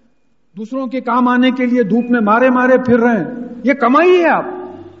 دوسروں کے کام آنے کے لیے دھوپ میں مارے پھر رہے ہیں. یہ کمائی ہے. آپ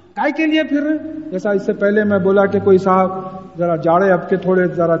کائے کے لیے پھر رہے ہیں؟ جیسا اس سے پہلے میں بولا کہ کوئی صاحب ذرا جاڑے اب کے تھوڑے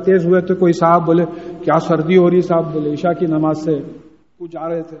ذرا تیز ہوئے تو کوئی صاحب بولے کیا سردی ہو رہی، صاحب بولے عشاء کی نماز سے کچھ جا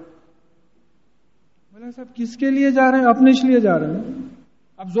رہے تھے. بولے صاحب کس کے لیے جا رہے ہیں؟ اپنے لیے جا رہے ہیں.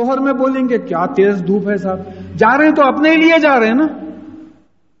 اب ظہر میں بولیں گے کیا تیز دھوپ ہے، صاحب جا رہے ہیں تو اپنے لیے جا رہے ہیں نا.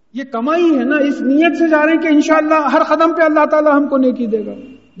 یہ کمائی ہے نا. اس نیت سے جا رہے ہیں کہ انشاءاللہ ہر قدم پہ اللہ تعالیٰ ہم کو نیکی دے گا،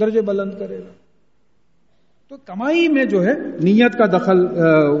 درجے بلند کرے گا. تو کمائی میں جو ہے نیت کا دخل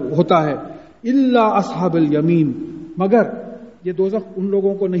ہوتا ہے. الا اصحاب الیمین، مگر یہ دوزخ ان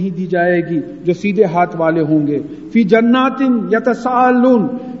لوگوں کو نہیں دی جائے گی جو سیدھے ہاتھ والے ہوں گے. فی جنات یتساءلون،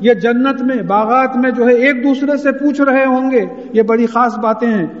 یہ جنت میں باغات میں جو ہے ایک دوسرے سے پوچھ رہے ہوں گے. یہ بڑی خاص باتیں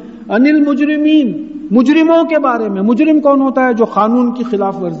ہیں. ان المجرمین، مجرموں کے بارے میں. مجرم کون ہوتا ہے؟ جو قانون کی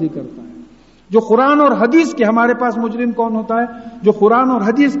خلاف ورزی کرتا ہے، جو قرآن اور حدیث کے. ہمارے پاس مجرم کون ہوتا ہے؟ جو قرآن اور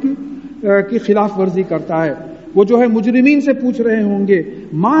حدیث کی خلاف ورزی کرتا ہے. وہ جو ہے مجرمین سے پوچھ رہے ہوں گے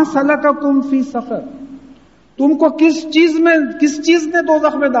ما سلککم فی سقر، تم کو کس چیز نے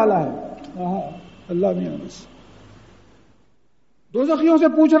دوزخ میں ڈالا ہے؟ اللہ میاں بس دوزخیوں سے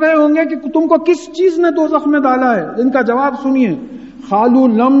پوچھ رہے ہوں گے کہ تم کو کس چیز نے دوزخ میں ڈالا ہے؟ ان کا جواب سنیے، قالوا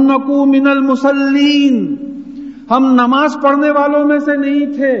لم نکو من المصلین، ہم نماز پڑھنے والوں میں سے نہیں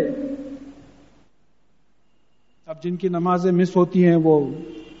تھے۔ اب جن کی نمازیں مس ہوتی ہیں وہ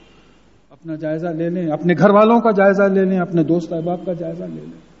اپنا جائزہ لے لیں، اپنے گھر والوں کا جائزہ لے لیں، اپنے دوست احباب کا جائزہ لے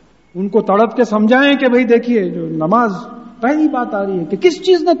لیں، ان کو تڑپ کے سمجھائیں کہ بھئی دیکھیے جو نماز، پہلی بات آ رہی ہے کہ کس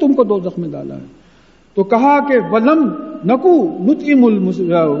چیز نے تم کو دوزخ میں ڈالا ہے؟ تو کہا کہ وَلَمْ نَكُوا نُطْعِمُ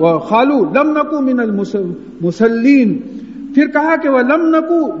قَالُوا لَمْ نَكُوا مِنَ الْمُصَلِّينَ، پھر کہا کہ وَلَمْ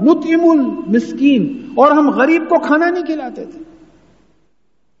نَكُوا نُطْعِمُ الْمِسْكِينَ، اور ہم غریب کو کھانا نہیں کھلاتے تھے،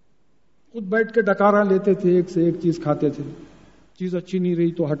 خود بیٹھ کے ڈکارا لیتے تھے، ایک سے ایک چیز کھاتے تھے، چیز اچھی نہیں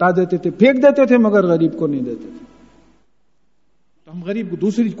رہی تو ہٹا دیتے تھے، پھینک دیتے تھے، مگر غریب کو نہیں دیتے تھے۔ تو ہم غریب کو،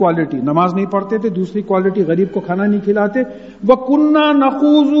 دوسری کوالٹی، نماز نہیں پڑھتے تھے، دوسری کوالٹی غریب کو کھانا نہیں کھلاتے۔ وَكُنَّا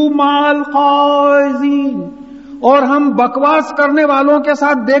نَخُوضُ مَعَ الْخَائِضِينَ، اور ہم بکواس کرنے والوں کے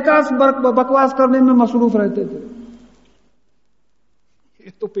ساتھ بیکاس بکواس کرنے میں مصروف رہتے تھے۔ یہ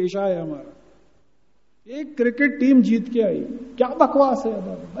تو پیشہ ہے ہمارا۔ ایک کرکٹ ٹیم جیت کے آئی، کیا بکواس ہے،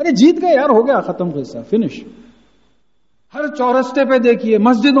 ارے جیت گئے یار، ہو گیا، ختم قصہ، فنش۔ ہر چورستے پہ دیکھیے،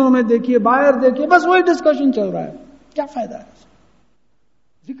 مسجدوں میں دیکھیے، باہر دیکھیے، بس وہی ڈسکشن چل رہا ہے، کیا فائدہ ہے؟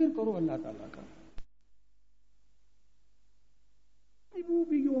 ذکر کرو اللہ تعالیٰ کا۔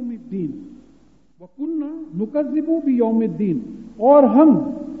 بِيَوْمِ الدِّينِ وَكُنَّا نُكَذِّبُ بِيَوْمِ الدِّينِ، اور ہم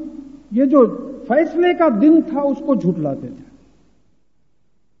یہ جو فیصلے کا دن تھا اس کو جھٹلاتے تھے،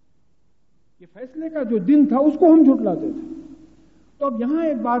 یہ فیصلے کا جو دن تھا اس کو ہم جھٹلاتے تھے۔ تو اب یہاں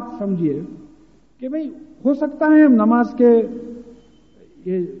ایک بات سمجھیے کہ بھئی ہو سکتا ہے ہم نماز کے،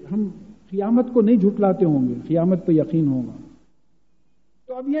 ہم قیامت کو نہیں جھٹلاتے ہوں گے، قیامت پہ یقین ہوگا۔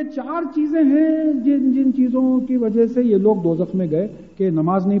 تو اب یہ چار چیزیں ہیں جن چیزوں کی وجہ سے یہ لوگ دوزخ میں گئے، کہ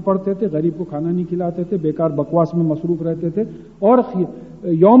نماز نہیں پڑھتے تھے، غریب کو کھانا نہیں کھلاتے تھے، بیکار بکواس میں مصروف رہتے تھے، اور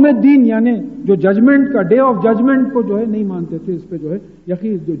یوم الدین یعنی جو ججمنٹ کا، ڈے آف ججمنٹ کو جو ہے نہیں مانتے تھے، اس پہ جو ہے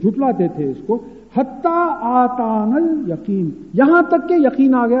یقین، جو جھٹلاتے تھے اس کو۔ حتی آتانا الیقین، یہاں تک کہ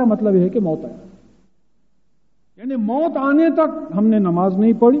یقین آ گیا، مطلب یہ ہے کہ موت آئی، یعنی موت آنے تک ہم نے نماز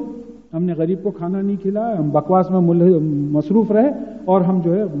نہیں پڑھی، ہم نے غریب کو کھانا نہیں کھلایا، ہم بکواس میں مصروف رہے، اور ہم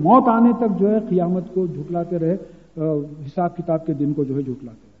جو ہے موت آنے تک جو ہے قیامت کو جھٹلاتے رہے، حساب کتاب کے دن کو جو ہے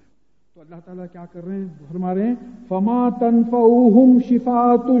جھٹلاتے رہے۔ تو اللہ تعالیٰ کیا کر رہے ہیں؟ فرما رہے ہیں فَمَا تَنْفَعُهُمْ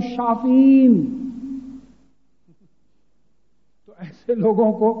شِفَاعَةُ الشَّافِعِينَ، تو ایسے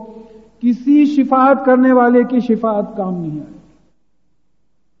لوگوں کو کسی شفاعت کرنے والے کی شفاعت کام نہیں آئے،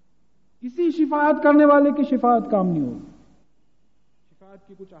 کسی شفاعت کرنے والے کی شفاعت کام نہیں ہوگی۔ شفاعت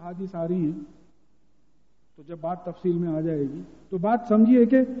کی کچھ احادیث آ رہی ہیں، تو جب بات تفصیل میں آ جائے گی تو بات سمجھیے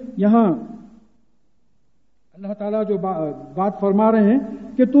کہ یہاں اللہ تعالیٰ جو بات فرما رہے ہیں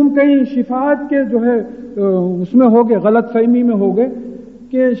کہ تم کہیں شفاعت کے جو ہے اس میں ہوگے، غلط فہمی میں ہوگے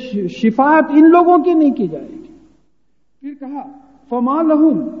کہ شفاعت ان لوگوں کی نہیں کی جائے گی۔ پھر کہا فَمَا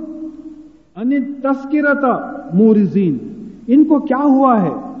لَهُمْ عَنِ التَّذْكِرَةِ مُعْرِضِينَ، ان کو کیا ہوا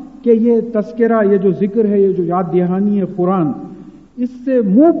ہے کہ یہ تذکرہ، یہ جو ذکر ہے، یہ جو یاد دہانی ہے قرآن، اس سے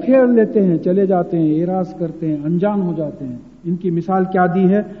منہ پھیر لیتے ہیں، چلے جاتے ہیں، اعراض کرتے ہیں، انجان ہو جاتے ہیں۔ ان کی مثال کیا دی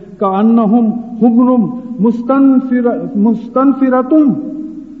ہے؟ کأنہم حمر مستنفرۃ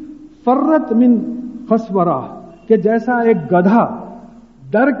فرت من قسورہ، کہ جیسا ایک گدھا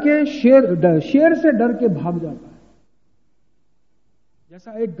ڈر کے شیر سے ڈر کے بھاگ جاتا ہے،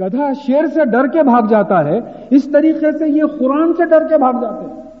 جیسا ایک گدھا شیر سے ڈر کے بھاگ جاتا ہے، اس طریقے سے یہ قرآن سے ڈر کے بھاگ جاتے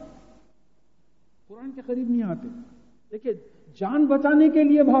ہیں، قرآن کے قریب نہیں آتے۔ دیکھیے جان بچانے کے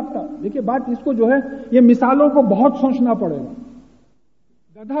لیے بھاگتا، دیکھیے بات اس کو جو ہے یہ مثالوں کو بہت سوچنا پڑے گا۔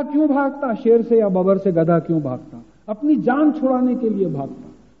 گدھا کیوں بھاگتا شیر سے یا ببر سے؟ گدھا کیوں بھاگتا؟ اپنی جان چھڑانے کے لیے بھاگتا۔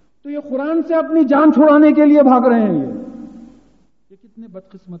 تو یہ قرآن سے اپنی جان چھڑانے کے لیے بھاگ رہے ہیں، یہ کتنے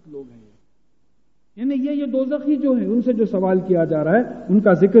بدقسمت لوگ ہیں۔ یعنی یہ دوزخی جو ہیں، ان سے جو سوال کیا جا رہا ہے، ان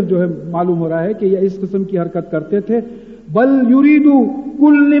کا ذکر جو ہے معلوم ہو رہا ہے کہ یہ اس قسم کی حرکت کرتے تھے۔ بل یرید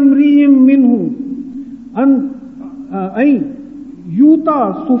کل امرئ منہم ان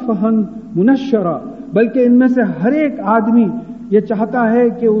یوتا صفحن منشرا، بلکہ ان میں سے ہر ایک آدمی یہ چاہتا ہے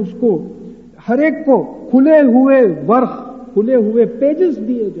کہ اس کو، ہر ایک کو کھلے ہوئے ورق، کھلے ہوئے پیجز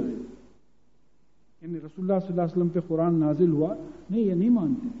دیے جائیں۔ یعنی رسول اللہ صلی اللہ علیہ وسلم پہ قرآن نازل ہوا، نہیں، یہ نہیں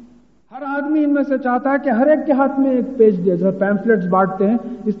مانتے۔ ہر آدمی ان میں سے چاہتا ہے کہ ہر ایک کے ہاتھ میں ایک پیج دیا، جیسے پیمفلیٹس بانٹتے ہیں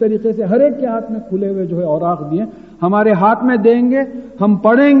اس طریقے سے ہر ایک کے ہاتھ میں کھلے ہوئے جو ہے اوراق دیے، ہمارے ہاتھ میں دیں گے، ہم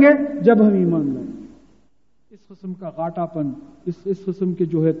پڑھیں گے جب ہم ایمان لائیں۔ اس قسم کا غاٹا پن، اس قسم کے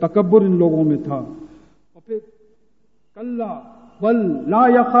جو ہے تکبر ان لوگوں میں تھا۔ اور پھر کلا بل لا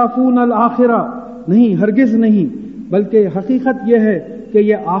یخافون الآخرہ، نہیں، ہرگز نہیں، بلکہ حقیقت یہ ہے کہ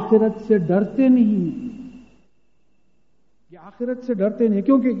یہ آخرت سے ڈرتے نہیں، یہ آخرت سے ڈرتے نہیں،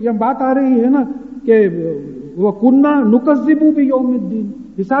 کیونکہ یہ بات آ رہی ہے نا کہ وہ کننا نکذب بیوم الدین،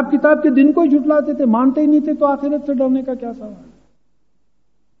 حساب کتاب کے دن کو ہی جھٹلاتے تھے، مانتے ہی نہیں تھے، تو آخرت سے ڈرنے کا کیا سوال ہے؟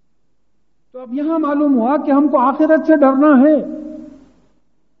 تو اب یہاں معلوم ہوا کہ ہم کو آخرت سے ڈرنا ہے.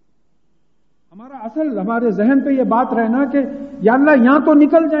 ہمارے ذہن پہ یہ بات رہنا کہ یا اللہ یہاں تو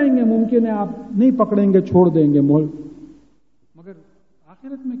نکل جائیں گے، ممکن ہے آپ نہیں پکڑیں گے، چھوڑ دیں گے مول، مگر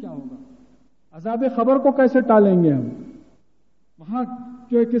آخرت میں کیا ہوگا؟ عذاب خبر کو کیسے ٹالیں گے ہم؟ وہاں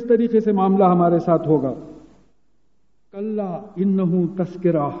جو ہے کس طریقے سے معاملہ ہمارے ساتھ ہوگا؟ کلا انہ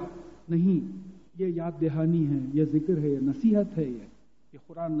تذکرہ، نہیں، یہ یاد دہانی ہے، یہ ذکر ہے، یہ نصیحت ہے، یہ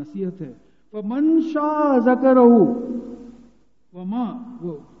قرآن نصیحت ہے. فمن شاء ذکرہ وما،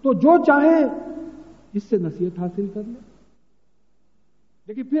 تو جو چاہے اس سے نصیحت حاصل کر لے.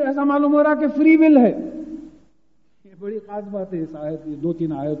 لیکن پھر ایسا معلوم ہو رہا کہ فری ول ہے. یہ بڑی خاص بات ہے اس آیت، یہ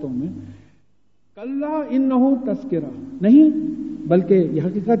 2-3 آیتوں میں. کلا انہ تذکرہ نہیں، بلکہ یہ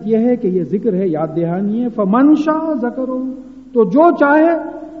حقیقت یہ ہے کہ یہ ذکر ہے، یاد دہانی ہے. فمن شاء ذکرہ، تو جو چاہے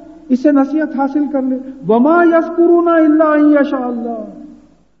اس سے نصیحت حاصل کر لے. وما یذکرون الا ان یشاء اللہ،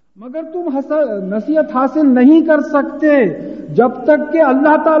 مگر تم نصیحت حاصل نہیں کر سکتے جب تک کہ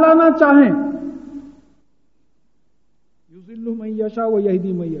اللہ تعالیٰ نہ چاہیں. یضل من یشاء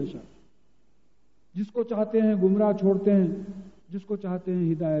ویہدی من یشاء، جس کو چاہتے ہیں گمراہ چھوڑتے ہیں، جس کو چاہتے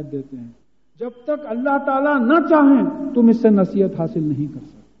ہیں ہدایت دیتے ہیں. جب تک اللہ تعالیٰ نہ چاہیں تم اس سے نصیحت حاصل نہیں کر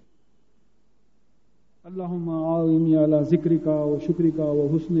سکتے. اللہم اعینی علی ذکرک و شکرک و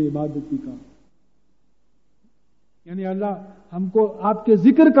حسن عبادتک، یعنی اللہ ہم کو آپ کے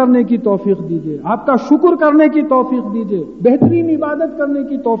ذکر کرنے کی توفیق دیجئے، آپ کا شکر کرنے کی توفیق دیجئے، بہترین عبادت کرنے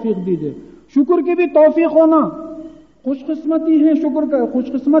کی توفیق دیجئے. شکر کی بھی توفیق ہونا، خوش قسمت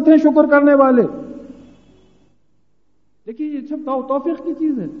ہیں شکر کرنے والے. دیکھیے یہ سب توفیق کی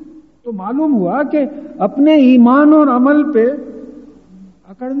چیز ہے. تو معلوم ہوا کہ اپنے ایمان اور عمل پہ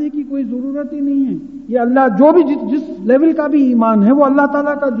اکڑنے کی کوئی ضرورت ہی نہیں ہے. یہ اللہ جو بھی جس لیول کا بھی ایمان ہے وہ اللہ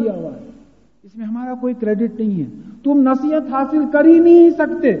تعالیٰ کا دیا ہوا ہے، اس میں ہمارا کوئی کریڈٹ نہیں ہے. تم نصیحت حاصل کر ہی نہیں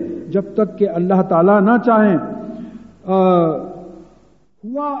سکتے جب تک کہ اللہ تعالیٰ نہ چاہیں.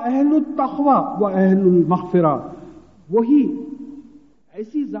 ہوا اہل التقوی و اہل المغفرہ، وہی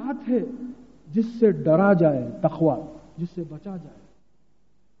ایسی ذات ہے جس سے ڈرا جائے، تقوی جس سے بچا جائے،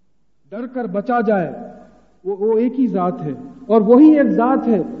 ڈر کر بچا جائے، وہ ایک ہی ذات ہے. اور وہی ایک ذات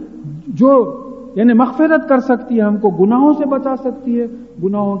ہے جو یعنی مغفرت کر سکتی ہے، ہم کو گناہوں سے بچا سکتی ہے،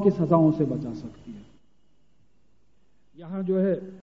 گناہوں کی سزاؤں سے بچا سکتی ہے. یہاں جو ہے